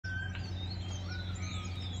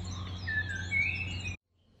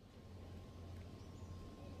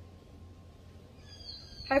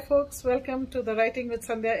Hi folks, welcome to the Writing with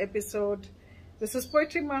Sandhya episode. This is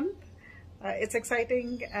Poetry Month. It's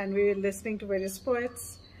exciting and we're listening to various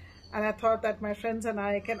poets, and I thought that my friends and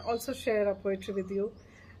I can also share our poetry with you.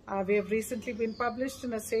 We have recently been published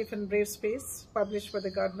in a safe and brave space, published by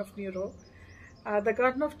the Garden of Neuro. The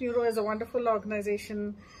Garden of Neuro is a wonderful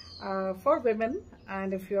organization for women,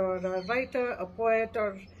 and if you're a writer, a poet,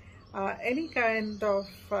 or any kind of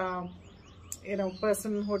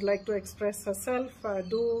person who would like to express herself,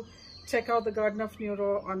 do check out the Garden of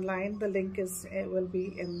Neuro online. The link will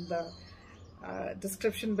be in the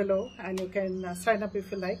description below, and you can sign up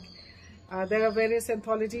if you like. There are various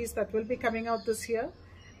anthologies that will be coming out this year,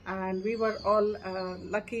 and we were all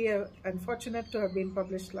lucky and fortunate to have been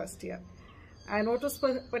published last year. And what was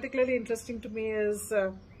particularly interesting to me is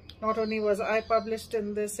not only was I published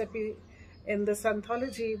in this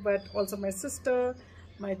anthology, but also my sister,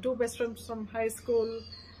 my two best friends from high school,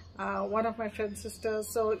 one of my friend's sisters.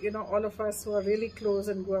 So, all of us who are really close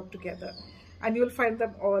and grew up together. And you'll find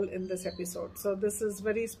them all in this episode. So this is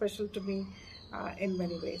very special to me in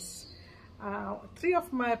many ways. 3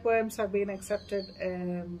 of my poems have been accepted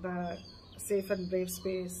in the Safe and Brave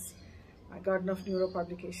Space Garden of Neuro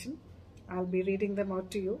publication. I'll be reading them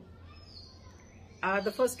out to you.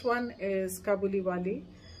 The first one is Kabuli Wali.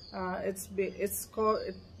 It's called,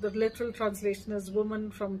 the literal translation is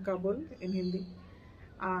Woman from Kabul in Hindi,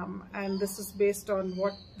 and this is based on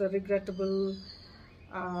what the regrettable,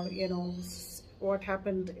 what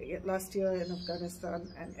happened last year in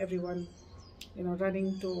Afghanistan, and everyone,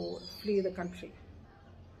 running to flee the country.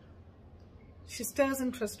 She stares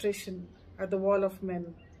in frustration at the wall of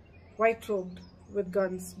men, white-robed, with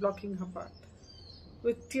guns blocking her path.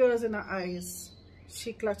 With tears in her eyes,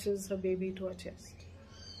 she clutches her baby to her chest,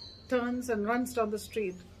 turns and runs down the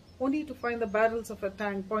street, only to find the barrels of her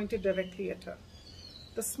tank pointed directly at her.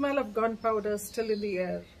 The smell of gunpowder still in the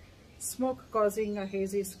air, smoke causing a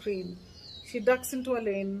hazy scream. She ducks into a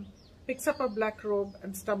lane, picks up a black robe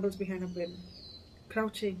and stumbles behind a bin,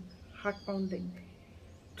 crouching, heart pounding,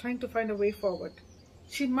 trying to find a way forward.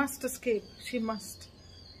 She must escape, she must.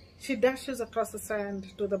 She dashes across the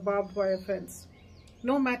sand to the barbed wire fence.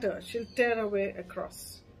 No matter, she'll tear her way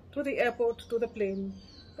across, to the airport, to the plane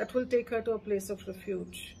that will take her to a place of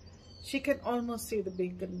refuge. She can almost see the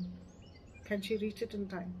beacon. Can she reach it in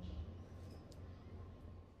time?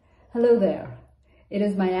 Hello there. It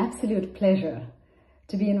is my absolute pleasure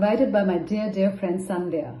to be invited by my dear friend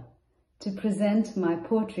Sandhya to present my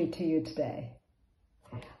poetry to you today.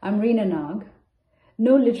 I'm Reena Nag,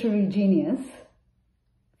 no literary genius,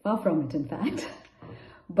 far from it in fact,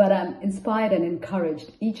 but I'm inspired and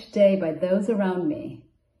encouraged each day by those around me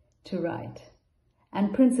to write,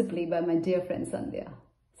 and principally by my dear friend Sandhya.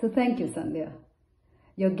 So thank you, Sandhya.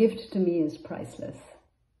 Your gift to me is priceless.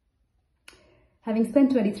 Having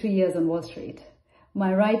spent 23 years on Wall Street,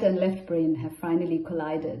 my right and left brain have finally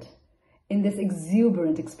collided in this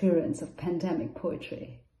exuberant experience of pandemic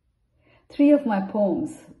poetry. 3 of my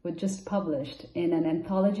poems were just published in an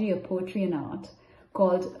anthology of poetry and art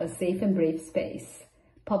called A Safe and Brave Space,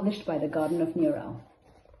 published by the Garden of Neuro.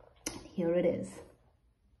 Here it is.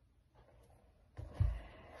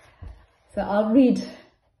 So I'll read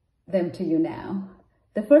them to you now.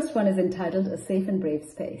 The first one is entitled A Safe and Brave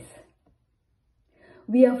Space.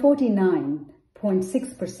 We are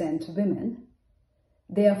 49.6% women.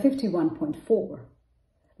 They are 51.4%.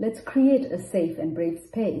 Let's create a safe and brave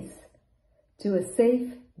space to a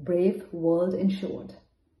safe, brave world ensured.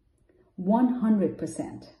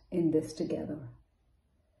 100% in this together.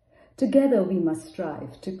 Together we must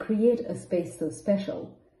strive to create a space so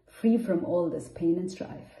special, free from all this pain and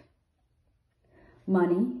strife.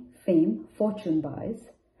 Money, fame, fortune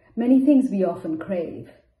buys, many things we often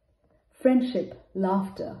crave. Friendship,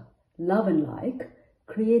 laughter, love and like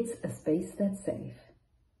creates a space that's safe.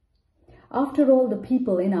 After all, the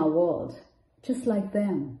people in our world, just like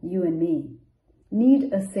them, you and me,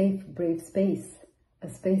 need a safe, brave space, a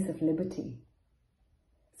space of liberty.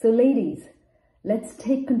 So ladies, let's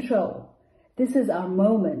take control. This is our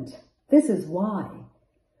moment. This is why.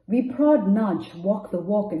 We prod, nudge, walk the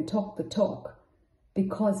walk and talk the talk,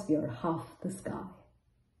 because we are half the sky.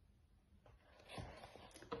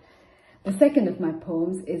 The second of my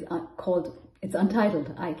poems is it's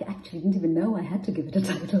untitled. I actually didn't even know I had to give it a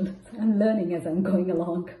title. So I'm learning as I'm going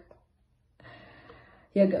along.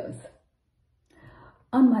 Here goes.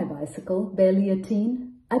 On my bicycle, barely a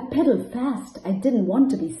teen, I pedaled fast. I didn't want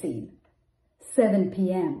to be seen. 7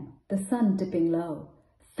 p.m., the sun dipping low.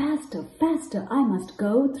 Faster, faster, I must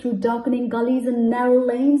go through darkening gullies and narrow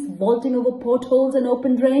lanes, vaulting over potholes and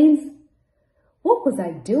open drains. What was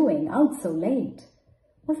I doing out so late?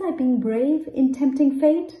 Was I being brave in tempting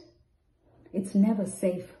fate? It's never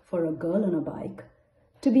safe for a girl on a bike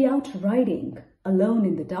to be out riding alone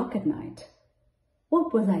in the dark at night.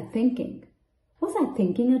 What was I thinking? Was I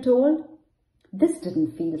thinking at all? This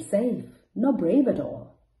didn't feel safe, nor brave at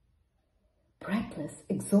all. Breathless,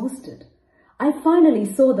 exhausted, I finally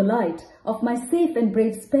saw the light of my safe and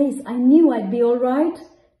brave space. I knew I'd be all right.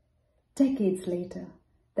 Decades later,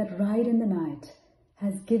 that ride in the night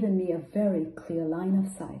has given me a very clear line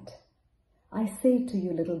of sight. I say to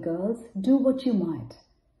you little girls, do what you might,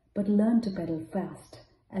 but learn to pedal fast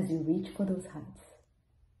as you reach for those heights.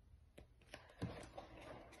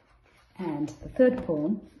 And the third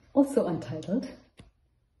poem, also untitled,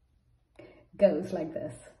 goes like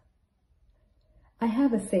this. I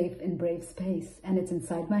have a safe and brave space, and it's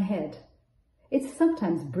inside my head. It's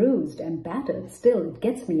sometimes bruised and battered, still it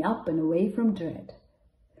gets me up and away from dread.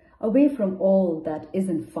 Away from all that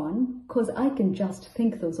isn't fun, 'cause I can just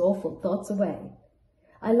think those awful thoughts away.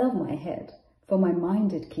 I love my head, for my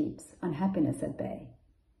mind it keeps unhappiness at bay.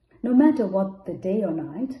 No matter what the day or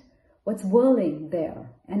night, what's whirling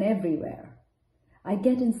there and everywhere, I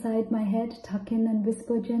get inside my head, tuck in and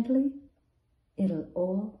whisper gently, it'll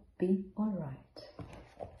all be all right.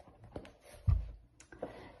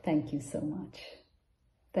 Thank you so much.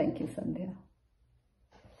 Thank you, Sandhya.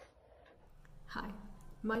 Hi,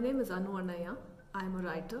 my name is Anu Annaya. I am a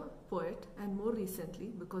writer, poet, and more recently,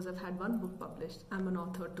 because I've had one book published, I'm an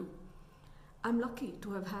author too. I'm lucky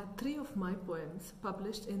to have had 3 of my poems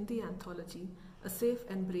published in the anthology, A Safe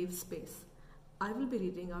and Brave Space. I will be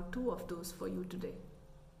reading out 2 of those for you today.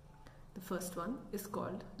 The first one is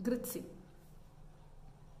called Gritzy.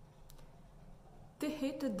 They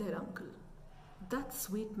hated their uncle, that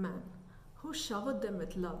sweet man who showered them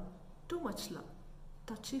with love, too much love,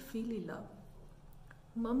 touchy-feely love.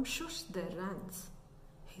 Mum shushed their rants.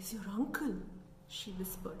 He's your uncle, she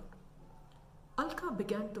whispered. Alka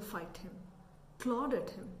began to fight him, clawed at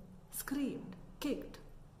him, screamed, kicked.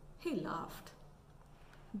 He laughed.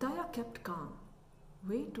 Daya kept calm,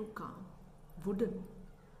 way too calm, wooden.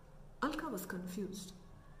 Alka was confused.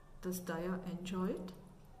 Does Daya enjoy it?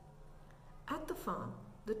 At the farm,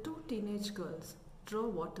 the 2 teenage girls draw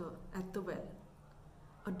water at the well.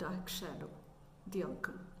 A dark shadow, the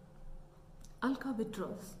uncle. Alka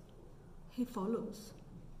withdraws. He follows.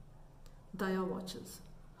 Daya watches,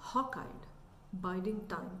 hawk-eyed, biding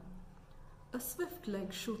time. A swift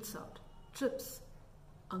leg shoots out, trips.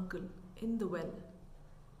 Uncle in the well,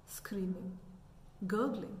 screaming,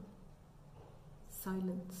 gurgling.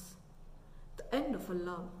 Silence. The end of a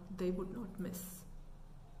love they would not miss.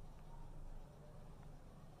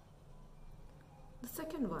 The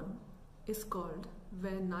second one is called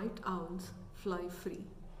Where Night Owls Fly Free.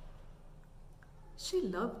 She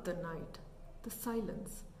loved the night, the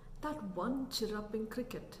silence, that one chirruping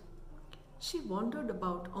cricket. She wandered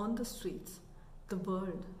about on the streets, the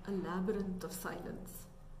world a labyrinth of silence.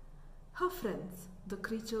 Her friends, the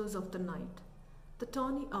creatures of the night, the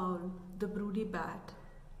tawny owl, the broody bat,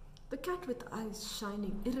 the cat with eyes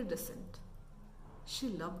shining iridescent. She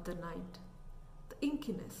loved the night, the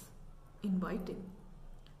inkiness, inviting.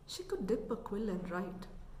 She could dip a quill and write,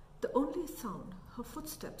 the only sound her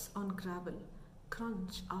footsteps on gravel,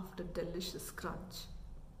 crunch after delicious crunch.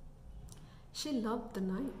 She loved the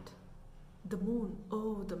night, the moon,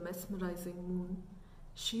 oh the mesmerizing moon.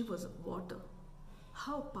 She was of water.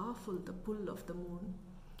 How powerful the pull of the moon.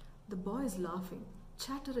 The boys laughing,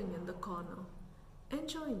 chattering in the corner,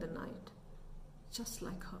 enjoying the night, just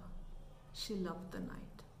like her. She loved the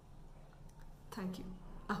night. Thank you.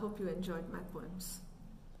 I hope you enjoyed my poems.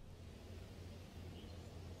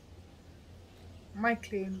 My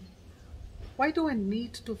claim. Why do I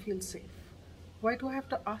need to feel safe? Why do I have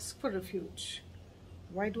to ask for refuge?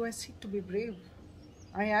 Why do I seek to be brave?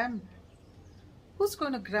 I am. Who's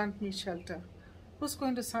going to grant me shelter? Who's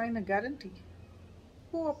going to sign a guarantee?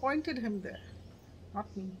 Who appointed him there?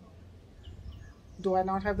 Not me. Do I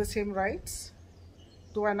not have the same rights?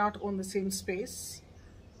 Do I not own the same space?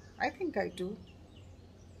 I think I do.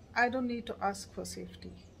 I don't need to ask for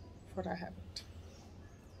safety, for I have it.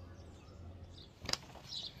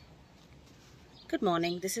 Good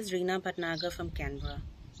morning, this is Reena Bhatnagar from Canberra,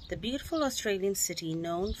 the beautiful Australian city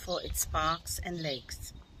known for its parks and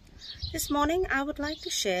lakes. This morning I would like to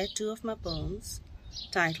share 2 of my poems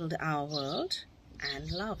titled Our World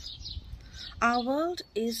and Love. Our World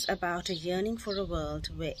is about a yearning for a world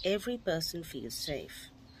where every person feels safe.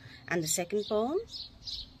 And the second poem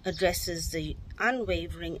addresses the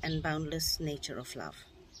unwavering and boundless nature of love.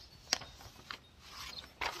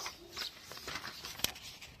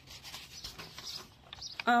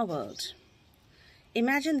 Our world.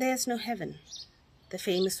 Imagine there's no heaven, the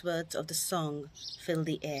famous words of the song fill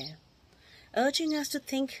the air, urging us to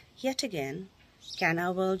think yet again, can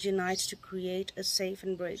our world unite to create a safe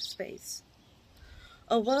and brave space?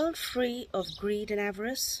 A world free of greed and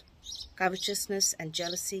avarice, covetousness and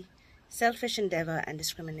jealousy, selfish endeavor and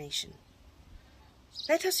discrimination.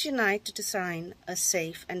 Let us unite to design a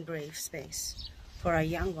safe and brave space for our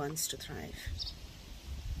young ones to thrive.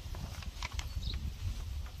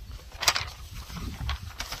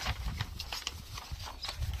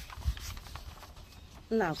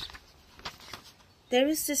 Love. There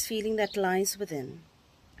is this feeling that lies within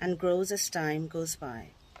and grows as time goes by,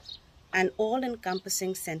 an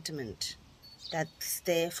all-encompassing sentiment that's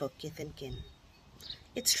there for kith and kin.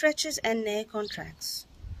 It stretches and ne'er contracts,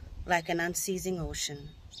 like an unceasing ocean,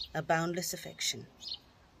 a boundless affection.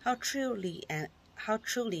 How truly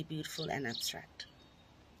beautiful and abstract.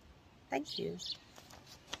 Thank you.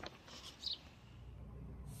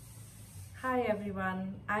 Hi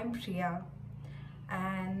everyone, I'm Priya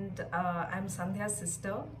and I'm Sandhya's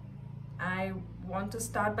sister. I want to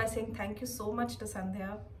start by saying thank you so much to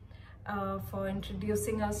Sandhya for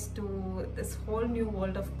introducing us to this whole new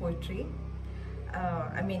world of poetry.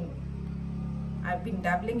 I've been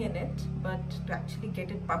dabbling in it, but to actually get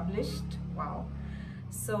it published, wow.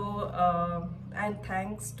 So, and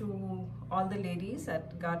thanks to all the ladies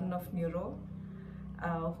at Garden of Neuro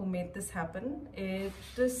who made this happen. It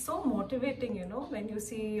is so motivating, you know, when you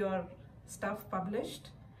see your stuff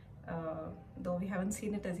published, though we haven't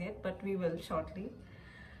seen it as yet, but we will shortly.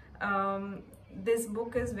 This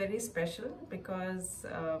book is very special because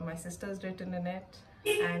my sister's written in it,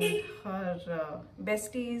 and her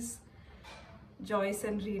besties, Joyce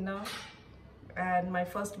and Reena, and my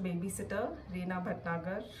first babysitter, Reena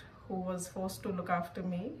Bhatnagar, who was forced to look after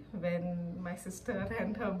me when my sister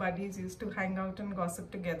and her buddies used to hang out and gossip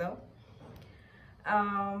together.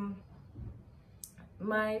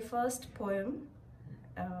 My first poem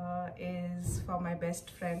is for my best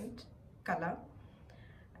friend, Kala,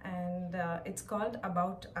 and it's called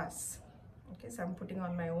About Us. Okay, so I'm putting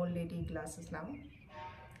on my old lady glasses now.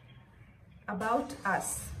 About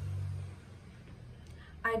us.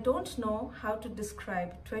 I don't know how to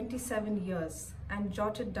describe 27 years and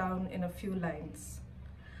jot it down in a few lines.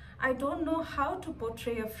 I don't know how to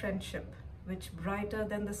portray a friendship which brighter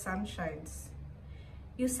than the sun shines.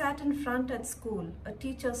 You sat in front at school, a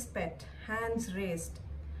teacher's pet, hands raised,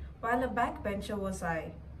 while a backbencher was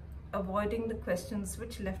I, avoiding the questions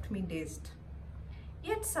which left me dazed.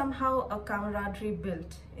 Yet somehow a camaraderie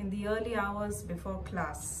built in the early hours before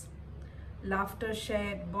class. Laughter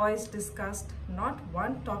shared, boys discussed, not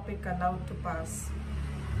one topic allowed to pass.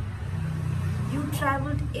 You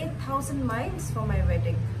traveled 8,000 miles for my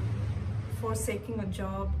wedding, forsaking a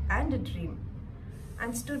job and a dream,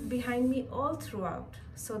 and stood behind me all throughout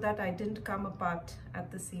so that I didn't come apart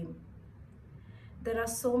at the seam. There are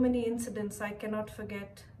so many incidents I cannot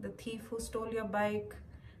forget. The thief who stole your bike,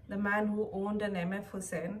 the man who owned an MF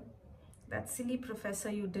Hussain, that silly professor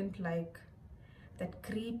you didn't like, that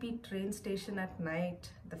creepy train station at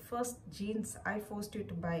night, the first jeans I forced you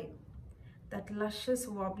to buy, that luscious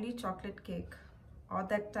wobbly chocolate cake, or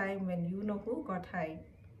that time when you know who got high.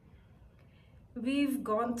 We've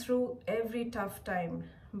gone through every tough time,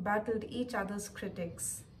 battled each other's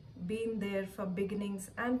critics, been there for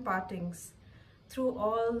beginnings and partings, through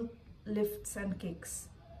all lifts and kicks.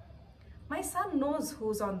 My son knows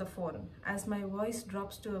who's on the phone as my voice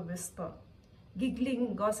drops to a whisper,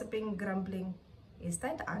 giggling, gossiping, grumbling. Is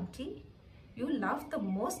that auntie? You laughed the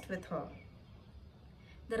most with her.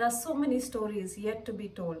 There are so many stories yet to be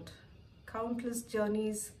told, countless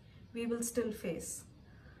journeys we will still face.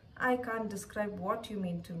 I can't describe what you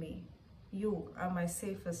mean to me. You are my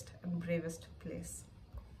safest and bravest place.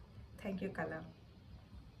 Thank you, Kala.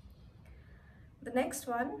 The next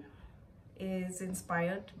one is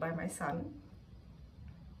inspired by my son.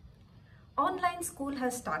 Online school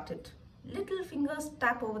has started. Little fingers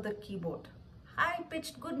tap over the keyboard.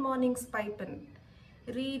 High-pitched good mornings pipe in.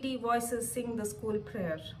 Reedy voices sing the school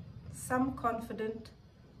prayer. Some confident,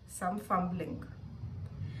 some fumbling.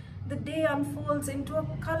 The day unfolds into a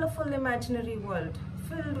colorful imaginary world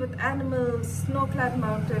filled with animals, snow-clad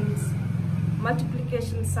mountains,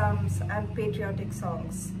 multiplication sums and patriotic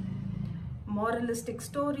songs. Moralistic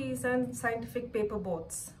stories and scientific paper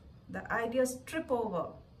boats. The ideas trip over,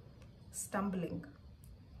 stumbling.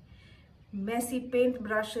 Messy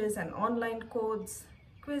paintbrushes and online codes,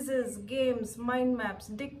 quizzes, games, mind maps,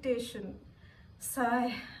 dictation,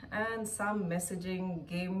 sigh, and some messaging,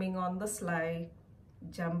 gaming on the sly,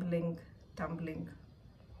 jumbling, tumbling.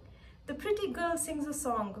 The pretty girl sings a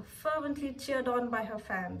song, fervently cheered on by her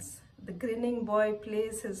fans. The grinning boy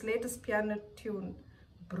plays his latest piano tune.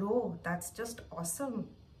 Bro, that's just awesome.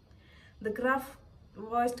 The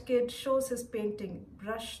gruff-voiced kid shows his painting,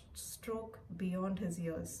 brush stroke beyond his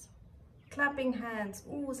ears. Clapping hands,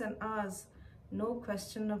 oohs and ahs, no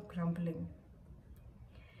question of grumbling.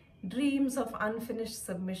 Dreams of unfinished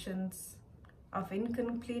submissions, of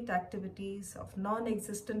incomplete activities, of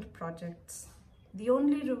non-existent projects. The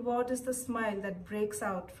only reward is the smile that breaks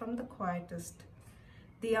out from the quietest,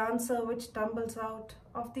 the answer which tumbles out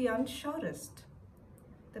of the unsurest,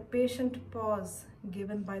 the patient pause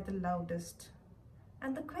given by the loudest,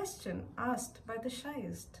 and the question asked by the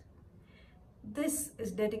shyest. This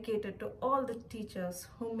is dedicated to all the teachers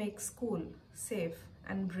who make school safe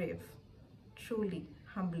and brave, truly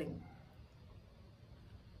humbling.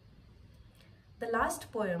 The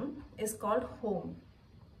last poem is called Home.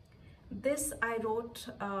 This I wrote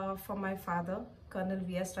for my father, Colonel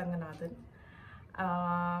V.S. Ranganathan.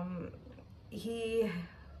 He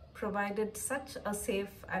provided such a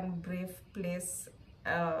safe and brave place,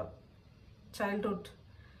 childhood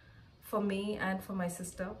for me and for my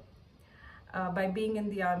sister. By being in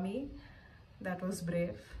the army, that was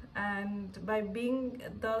brave, and by being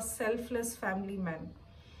the selfless family man.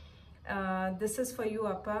 This is for you,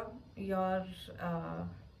 Appa. Your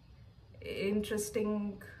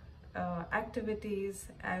interesting activities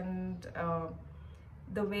and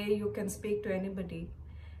the way you can speak to anybody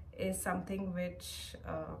is something which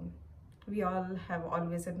we all have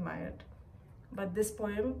always admired. But this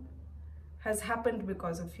poem has happened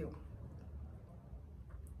because of you.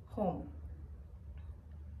 Home.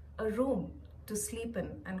 A room to sleep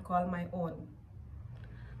in and call my own.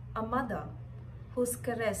 A mother whose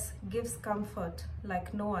caress gives comfort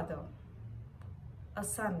like no other. A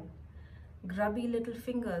son, grubby little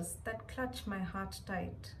fingers that clutch my heart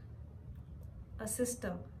tight. A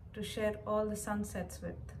sister to share all the sunsets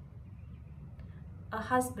with. A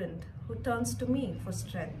husband who turns to me for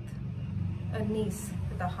strength. A niece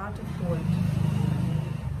with a heart of gold.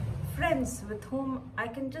 Friends with whom I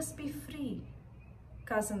can just be free.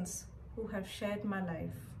 Cousins who have shared my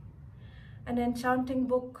life. An enchanting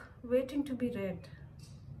book waiting to be read.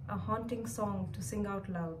 A haunting song to sing out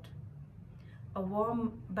loud. A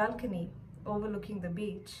warm balcony overlooking the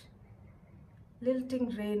beach. Lilting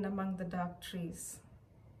rain among the dark trees.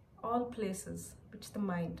 All places which the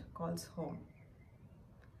mind calls home.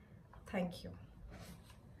 Thank you.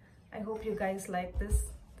 I hope you guys like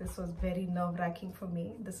this. This was very nerve-wracking for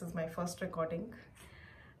me. This is my first recording.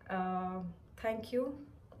 Thank you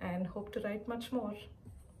and hope to write much more.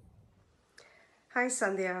 Hi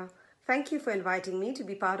Sandhya, thank you for inviting me to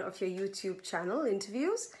be part of your YouTube channel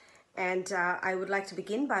interviews, and I would like to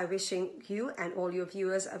begin by wishing you and all your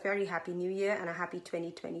viewers a very happy new year and a happy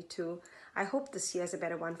 2022. I hope this year is a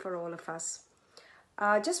better one for all of us.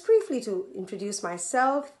 Just briefly to introduce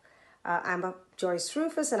myself, I'm Joyce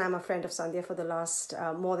Rufus and I'm a friend of Sandhya for the last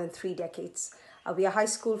more than 3 decades. We are high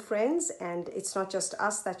school friends, and it's not just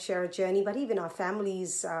us that share a journey, but even our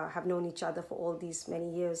families have known each other for all these many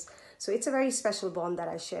years. So it's a very special bond that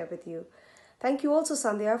I share with you. Thank you also,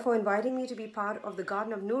 Sandhya, for inviting me to be part of the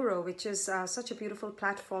Garden of Neuro, which is such a beautiful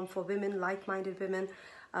platform for women, like-minded women,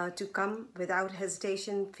 to come without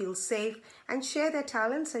hesitation, feel safe, and share their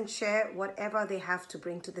talents and share whatever they have to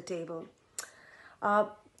bring to the table.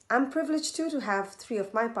 I'm privileged too to have 3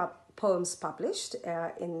 of my poems published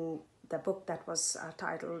in the book that was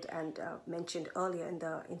titled and mentioned earlier in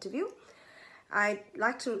the interview. I'd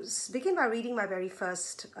like to begin by reading my very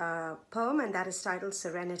first poem, and that is titled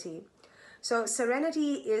Serenity. So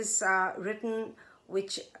Serenity is written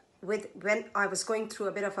when I was going through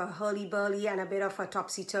a bit of a hurly-burly and a bit of a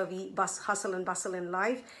topsy-turvy hustle and bustle in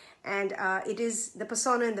life, and the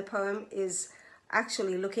persona in the poem is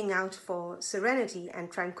actually looking out for serenity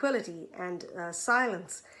and tranquility and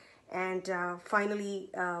silence. And finally,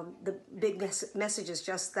 the big message is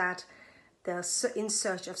just that they're in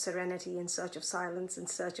search of serenity, in search of silence, in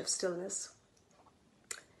search of stillness.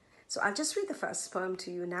 So I'll just read the first poem to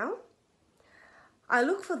you now. I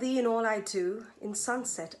look for thee in all I do, in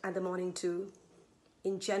sunset and the morning dew,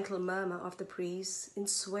 in gentle murmur of the breeze, in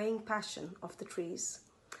swaying passion of the trees.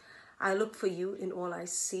 I look for you in all I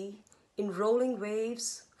see, in rolling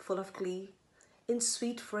waves full of glee, in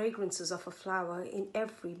sweet fragrances of a flower, in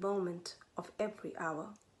every moment of every hour.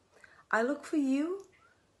 I look for you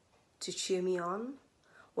to cheer me on.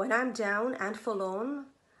 When I'm down and forlorn,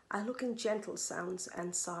 I look in gentle sounds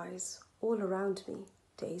and sighs all around me,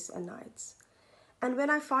 days and nights. And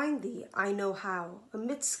when I find thee, I know how,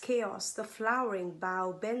 amidst chaos, the flowering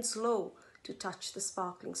bough bends low to touch the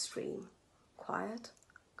sparkling stream, quiet,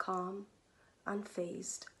 calm,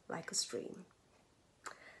 unfazed like a stream.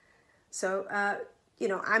 So, you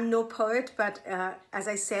know, I'm no poet, but as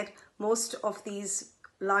I said, most of these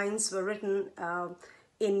lines were written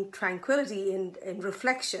in tranquility, in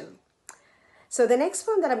reflection. So the next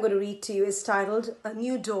poem that I'm going to read to you is titled A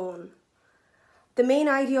New Dawn. The main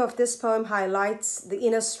idea of this poem highlights the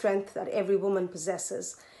inner strength that every woman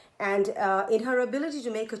possesses. And in her ability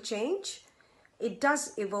to make a change, it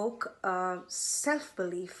does evoke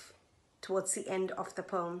self-belief towards the end of the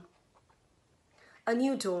poem. A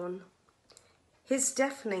new dawn. His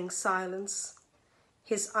deafening silence,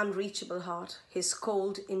 his unreachable heart, his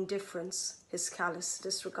cold indifference, his callous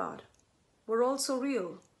disregard were also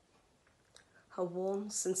real. Her warm,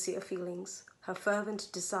 sincere feelings, her fervent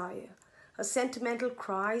desire, her sentimental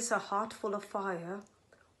cries, her heart full of fire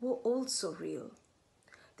were also real.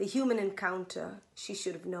 The human encounter she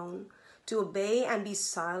should have known, to obey and be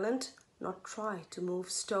silent, not try to move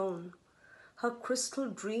stone. Her crystal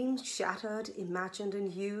dreams shattered, imagined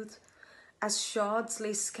in youth, as shards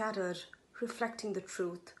lay scattered, reflecting the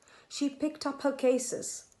truth. She picked up her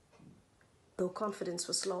cases, though confidence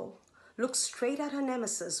was low, looked straight at her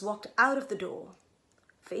nemesis, walked out of the door.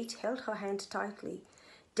 Fate held her hand tightly.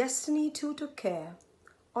 Destiny too took care.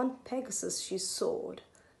 On Pegasus she soared,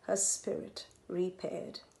 her spirit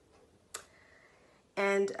repaired.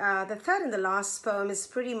 And the third and the last poem is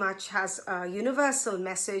pretty much has a universal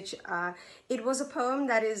message. It was a poem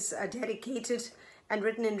that is dedicated and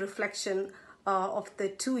written in reflection of the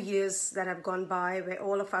 2 years that have gone by, where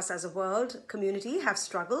all of us as a world community have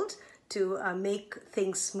struggled to make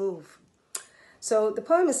things move. So the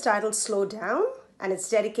poem is titled Slow Down, and it's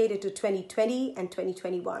dedicated to 2020 and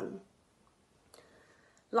 2021.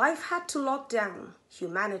 Life had to lock down,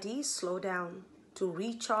 humanity slow down, to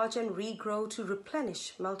recharge and regrow, to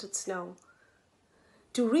replenish melted snow,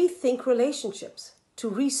 to rethink relationships, to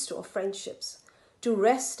restore friendships, to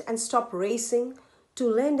rest and stop racing, to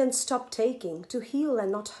lend and stop taking, to heal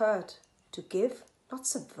and not hurt, to give, not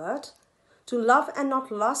subvert, to love and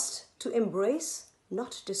not lust, to embrace,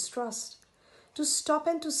 not distrust, to stop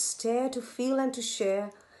and to stare, to feel and to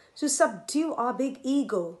share, to subdue our big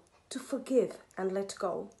ego, to forgive and let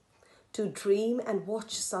go, to dream and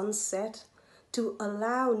watch sunset, to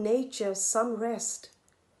allow nature some rest,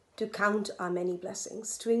 to count our many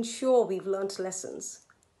blessings, to ensure we've learnt lessons,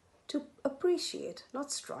 to appreciate, not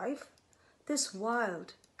strive, this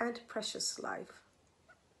wild and precious life.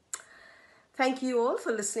 Thank you all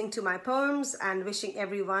for listening to my poems and wishing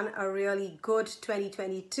everyone a really good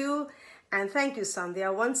 2022. And thank you,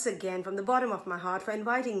 Sandhya, once again from the bottom of my heart for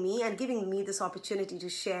inviting me and giving me this opportunity to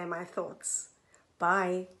share my thoughts.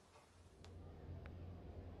 Bye.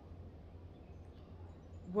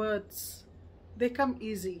 Words, they come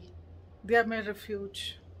easy. They are my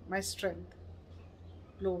refuge, my strength.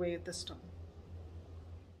 Blow away the storm.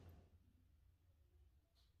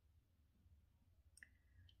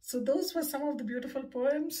 So those were some of the beautiful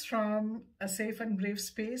poems from A Safe and Brave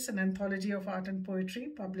Space, an anthology of art and poetry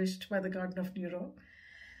published by the Garden of Neuro.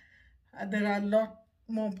 There are a lot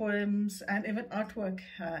more poems and even artwork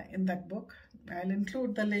in that book. I'll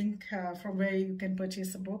include the link from where you can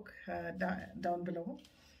purchase the book down below,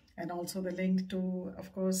 and also the link to,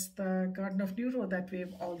 of course, the Garden of Neuro that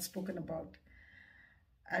we've all spoken about.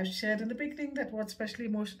 I've shared in the beginning that what's especially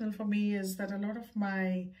emotional for me is that a lot of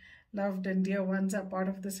my loved and dear ones are part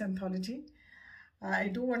of this anthology. I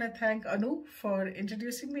do want to thank Anu for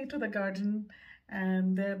introducing me to the garden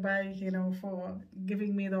and thereby, for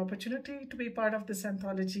giving me the opportunity to be part of this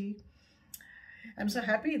anthology. I'm so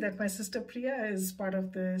happy that my sister Priya is part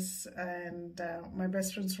of this, and my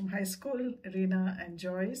best friends from high school, Reena and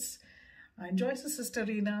Joyce. And Joyce's sister,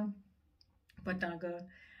 Reena Bhatnagar.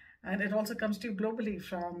 And it also comes to you globally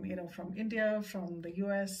from India, from the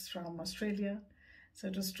US, from Australia. So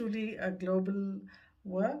it was truly a global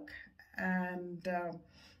work, and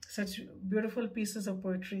such beautiful pieces of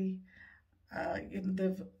poetry. There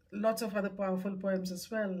are lots of other powerful poems as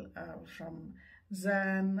well, from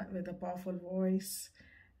Zan with a powerful voice.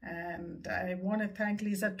 And I want to thank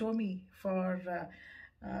Lisa Tomey for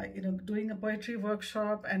doing a poetry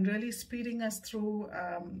workshop and really speeding us through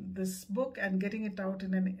this book and getting it out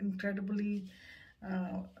in an incredibly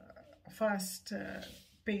fast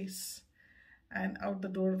pace and out the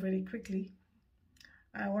door very quickly.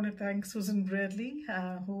 I want to thank Susan Brearley,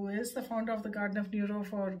 who is the founder of the Garden of Neuro,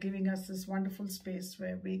 for giving us this wonderful space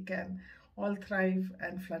where we can all thrive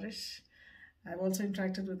and flourish. I've also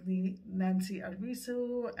interacted with Nancy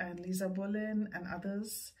Arvizu and Lisa Bolin and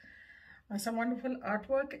others. Some wonderful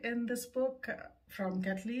artwork in this book from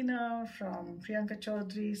Catalina, from Priyanka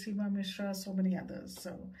Chaudhary, Seema Mishra, so many others.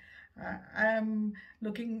 So I'm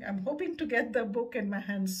hoping to get the book in my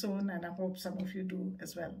hands soon, and I hope some of you do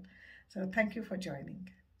as well. So thank you for joining.